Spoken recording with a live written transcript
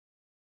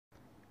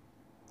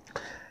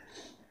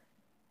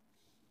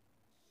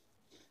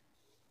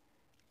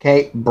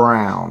Kate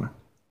Brown.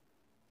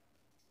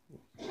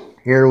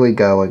 Here we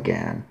go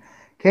again.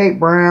 Kate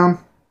Brown,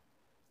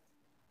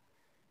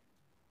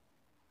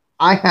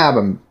 I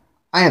have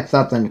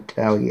something to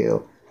tell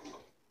you.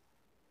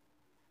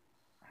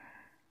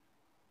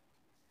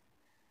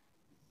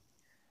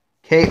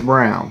 Kate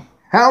Brown,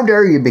 how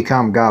dare you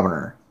become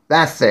governor?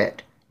 That's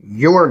it.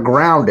 You're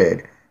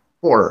grounded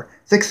for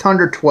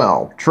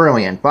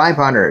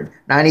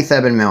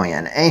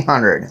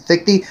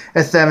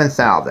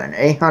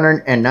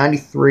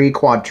 612,597,867,893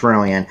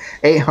 quadrillion,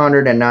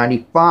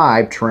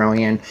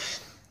 895,000,000,000,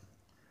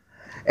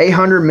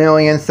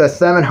 800,000,000 to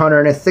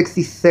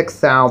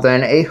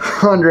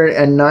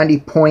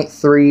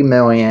 766,890.3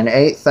 million,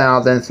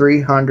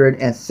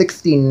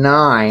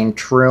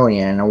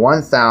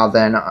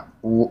 8,369,000,000,000,000,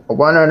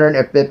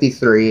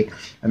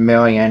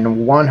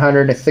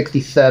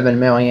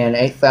 1,153,167,000,000,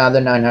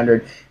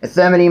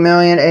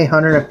 8,970,000,000,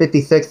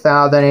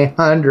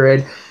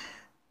 856,800,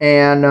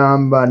 and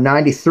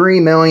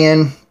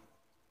 93,000,000,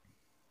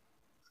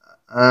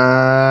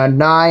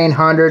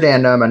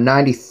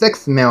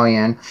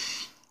 996,000,000.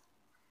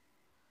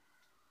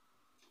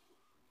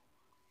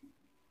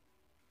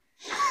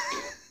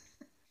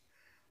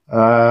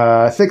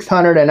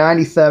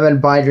 697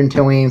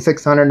 bajillion,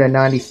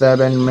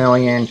 697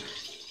 million.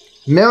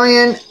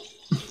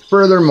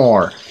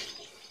 Furthermore,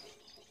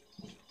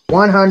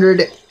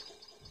 100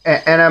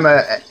 and I'm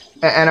a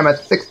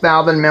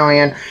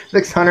 6,000,000,000,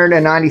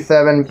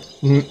 697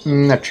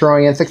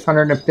 trillion,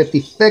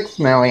 656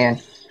 million.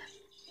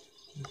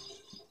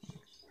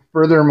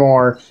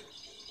 Furthermore,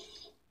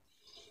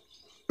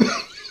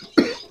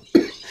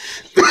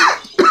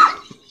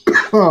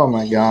 oh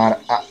my God.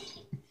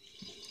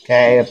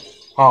 Okay,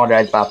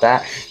 apologize about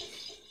that.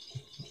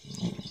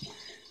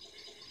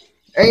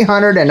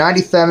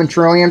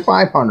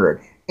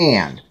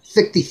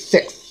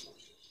 897,566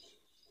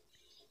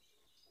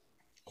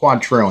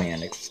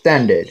 quadrillion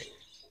extended.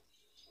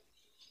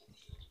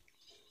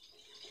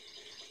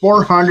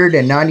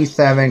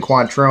 497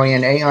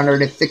 quadrillion,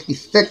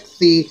 866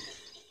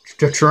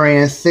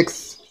 trillion,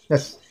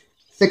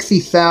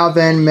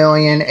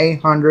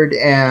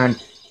 60,000,000,000,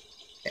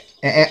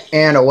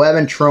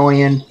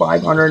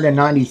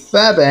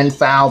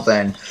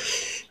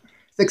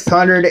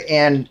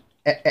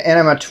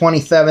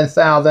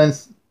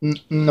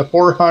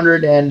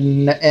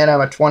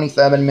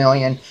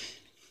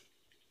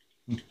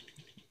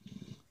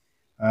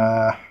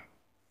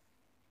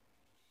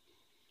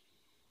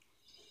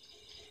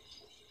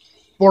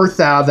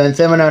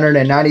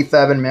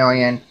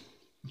 4,797,000,000,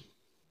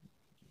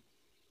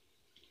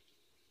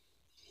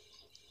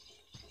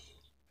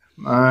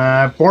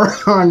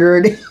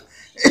 400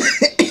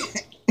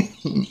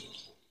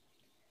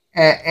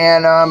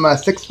 and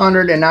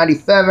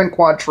 697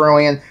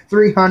 quadrillion,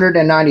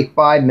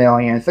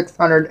 395,000,000,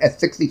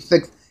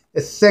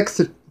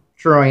 666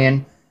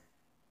 trillion.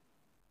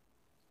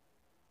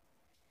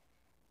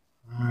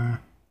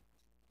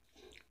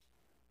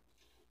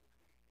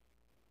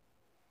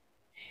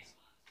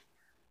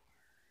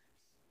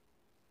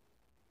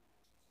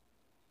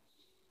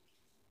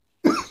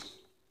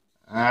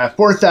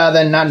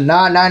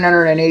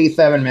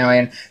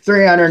 4,987,000,000,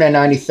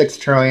 396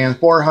 trillion,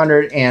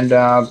 400 and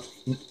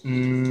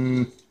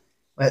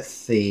let's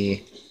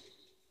see,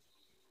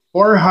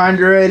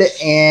 400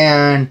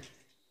 and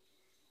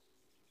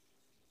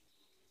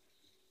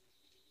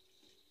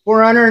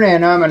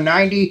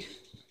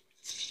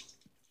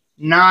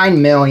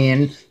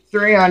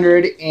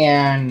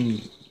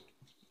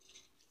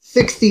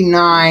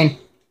 499,369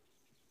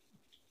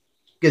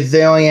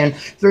 gazillion,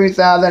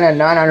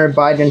 3,900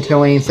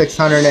 bajillion,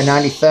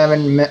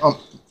 697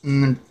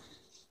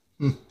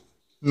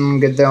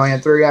 gazillion,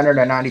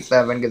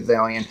 397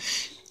 gazillion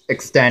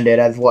extended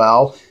as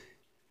well.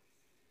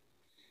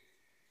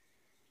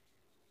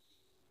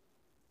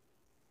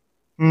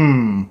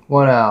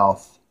 What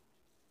else?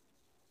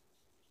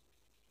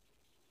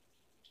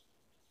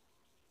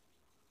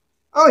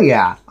 Oh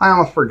yeah, I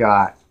almost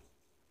forgot.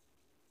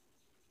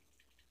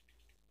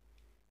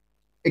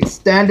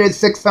 Extended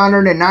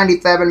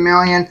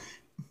 697,000,000,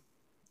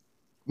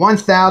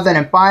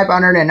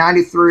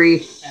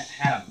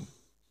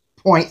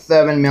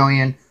 1,593.7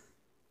 million.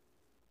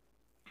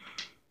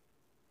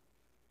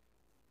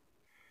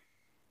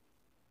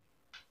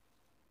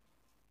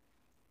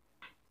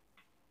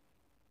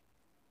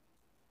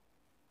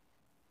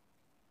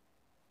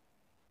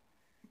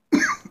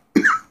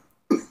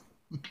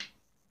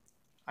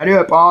 I do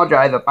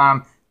apologize if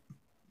I'm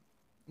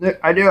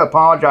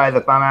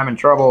having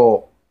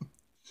trouble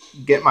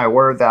getting my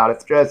words out.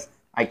 It's just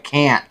I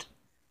can't.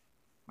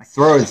 My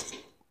throat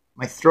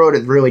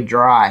is really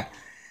dry.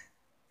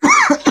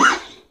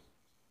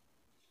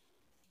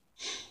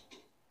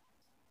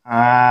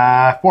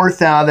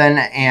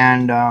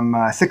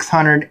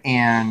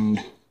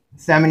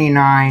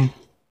 4,679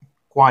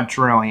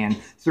 quadrillion,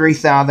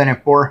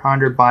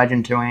 3,400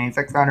 bajillion,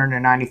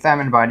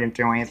 697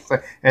 bajillion,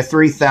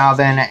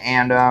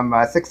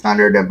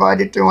 3,600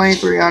 bajillion,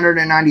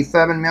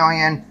 397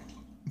 million,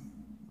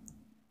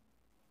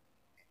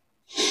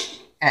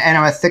 and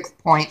I'm a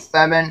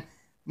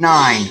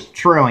 6.79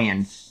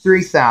 trillion,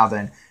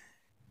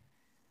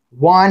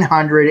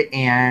 3,100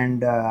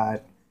 and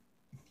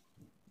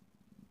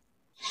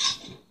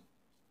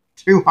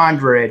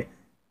 200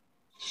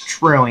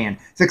 trillion,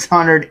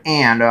 600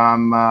 and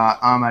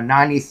a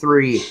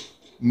 93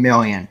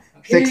 million,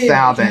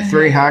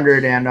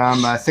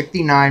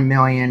 6,369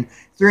 million,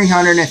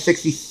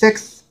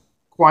 366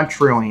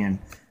 quadrillion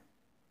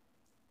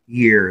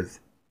years.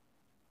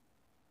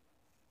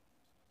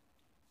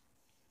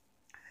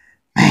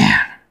 Man,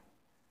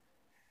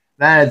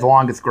 that is the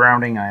longest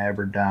grounding I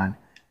ever done.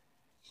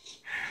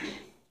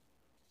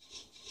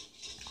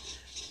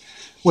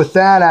 With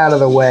that out of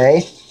the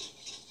way,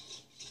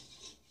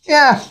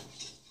 yeah,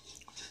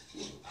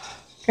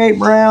 Kate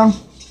Brown,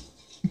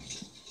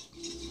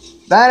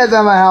 that is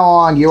how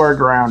long you are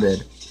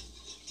grounded.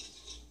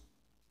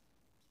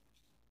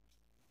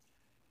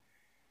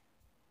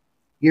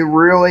 You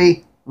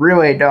really,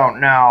 really don't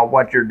know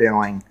what you're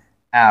doing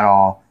at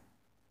all.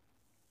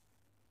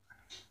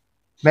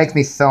 Makes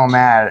me so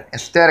mad.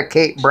 Instead of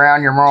Kate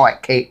Brown, you're more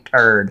like Kate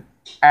Turd,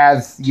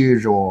 as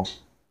usual.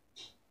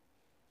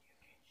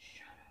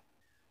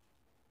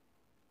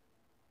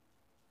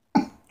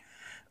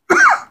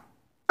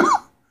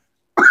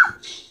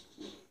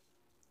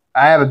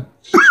 I have a...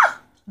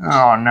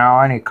 Oh no,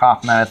 I need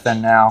cough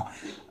medicine now.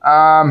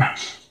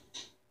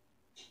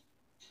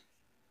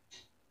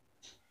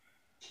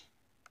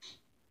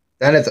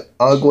 That is the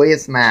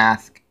ugliest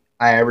mask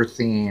I ever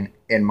seen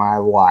in my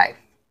life.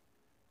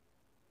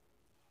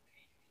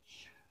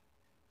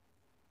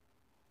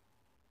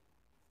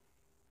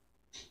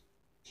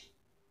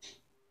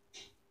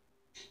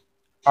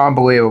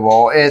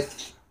 Unbelievable.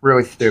 It's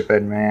really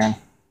stupid, man.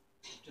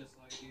 Just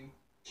like you.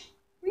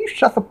 Will you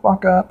shut the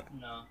fuck up?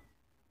 No.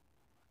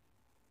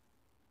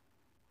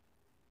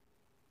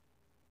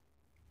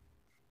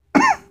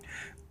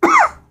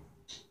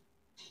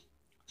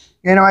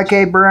 You know what,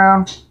 Kate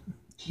Brown?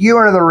 You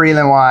are the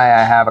reason why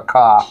I have a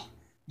cough.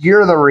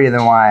 You're the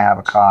reason why I have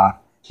a cough.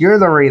 You're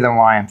the reason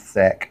why I'm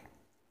sick.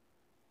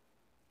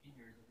 You're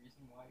the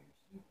reason why you're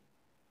stupid.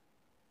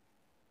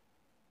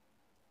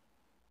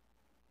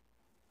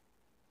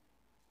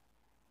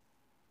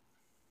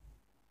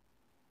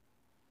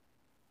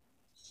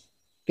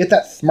 Get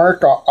that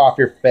smirk off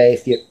your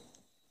face, you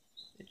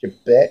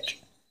bitch.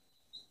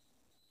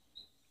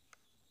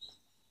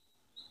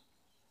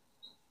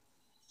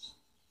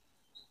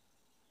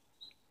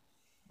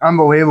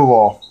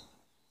 Unbelievable.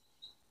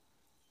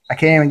 I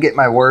can't even get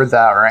my words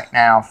out right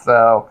now,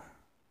 so